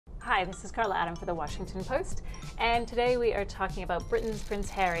Hi, this is Carla Adam for the Washington Post, and today we are talking about Britain's Prince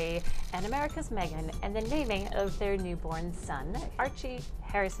Harry and America's Meghan and the naming of their newborn son, Archie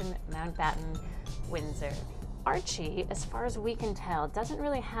Harrison Mountbatten-Windsor. Archie, as far as we can tell, doesn't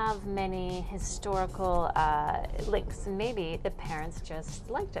really have many historical links. Maybe the parents just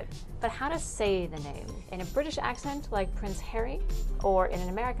liked it. But how to say the name? In a British accent like Prince Harry, or in an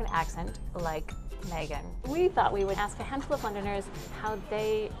American accent like Meghan? We thought we would ask a handful of Londoners how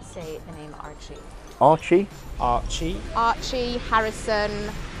they say the name Archie. Archie. Archie. Archie Harrison.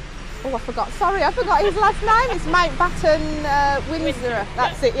 Oh, I forgot his last name. It's Mountbatten-Windsor.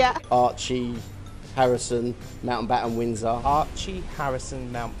 That's it, yeah. Archie Harrison Mountbatten-Windsor. Archie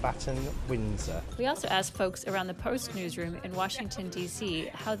Harrison Mountbatten-Windsor. We also asked folks around the Post newsroom in Washington, D.C.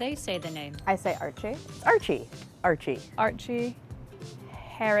 how they say the name. I say Archie. Archie. Archie. Archie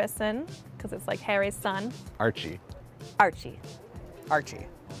Harrison, because it's like Harry's son. Archie. Archie. Archie.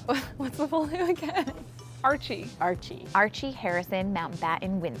 What's the full name again? Archie. Archie. Archie Harrison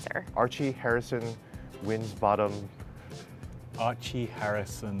Mountbatten-Windsor. Archie Harrison Winsbottom. Archie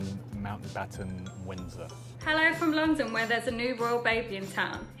Harrison Mountbatten-Windsor. Hello from London, where there's a new royal baby in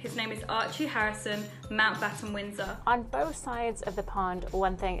town. His name is Archie Harrison Mountbatten-Windsor. On both sides of the pond,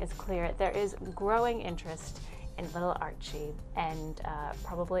 one thing is clear. There is growing interest in little Archie, and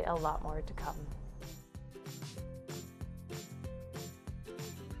probably a lot more to come.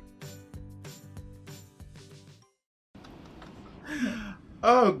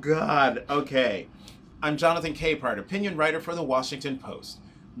 Oh God, okay. I'm Jonathan Capehart, opinion writer for the Washington Post.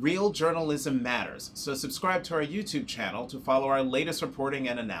 Real journalism matters, so subscribe to our YouTube channel to follow our latest reporting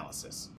and analysis.